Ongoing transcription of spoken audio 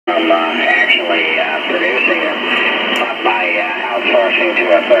actually producing them, but by outsourcing to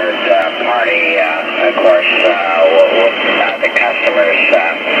a third party, of course, the customers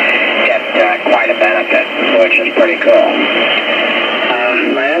get quite a benefit, which is pretty cool.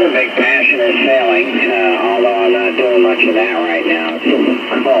 My other big passion is sailing, although I'm not doing much of that right now. It's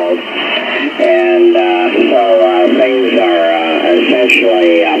cold, and so things are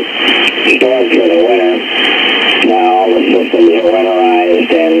essentially stored for the winter. All the systems are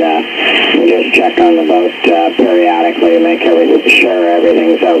winterized, and we just check on the boat periodically to make sure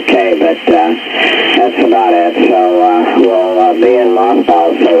everything's okay, but that's about it. So we'll be in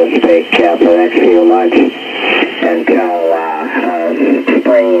mothballs, so to speak, for the next few months until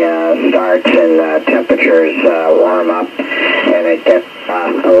spring starts and temperatures warm up and it gets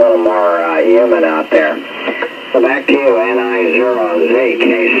a little more humid out there. So back to you, NI0Z,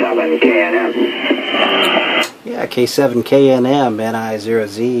 K7KNM. Yeah, K7KNM,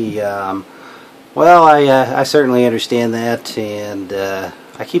 NI0Z. Well, I certainly understand that, and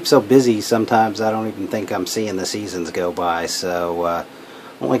I keep so busy sometimes I don't even think I'm seeing the seasons go by, so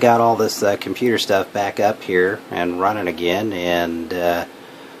only got all this computer stuff back up here and running again, and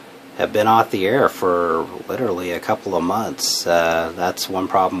have been off the air for literally a couple of months. That's one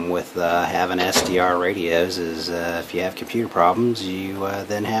problem with having SDR radios is if you have computer problems, you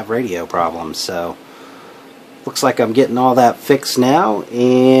then have radio problems. So looks like I'm getting all that fixed now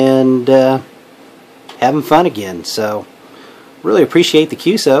and having fun again. So really appreciate the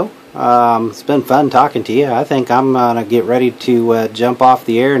QSO. It's been fun talking to you. I think I'm gonna get ready to jump off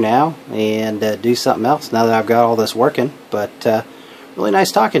the air now and do something else now that I've got all this working. But really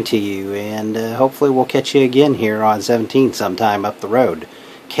nice talking to you, and hopefully we'll catch you again here on 17 sometime up the road.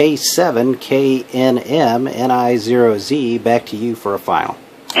 K7KNM NI0Z, back to you for a final.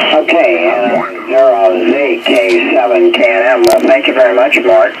 Okay, NI0Z K7KNM. Well, thank you very much,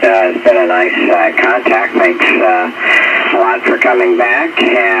 Mort. It's been a nice contact. Thanks a lot for coming back.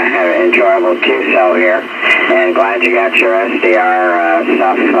 Had an enjoyable QSO here, and glad you got your SDR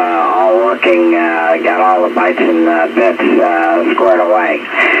stuff all working. Got all the bytes and bits squared away.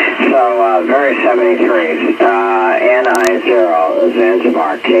 So very 73s. NI0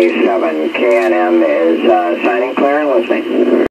 Zanzibar K7KNM is signing clear and listening.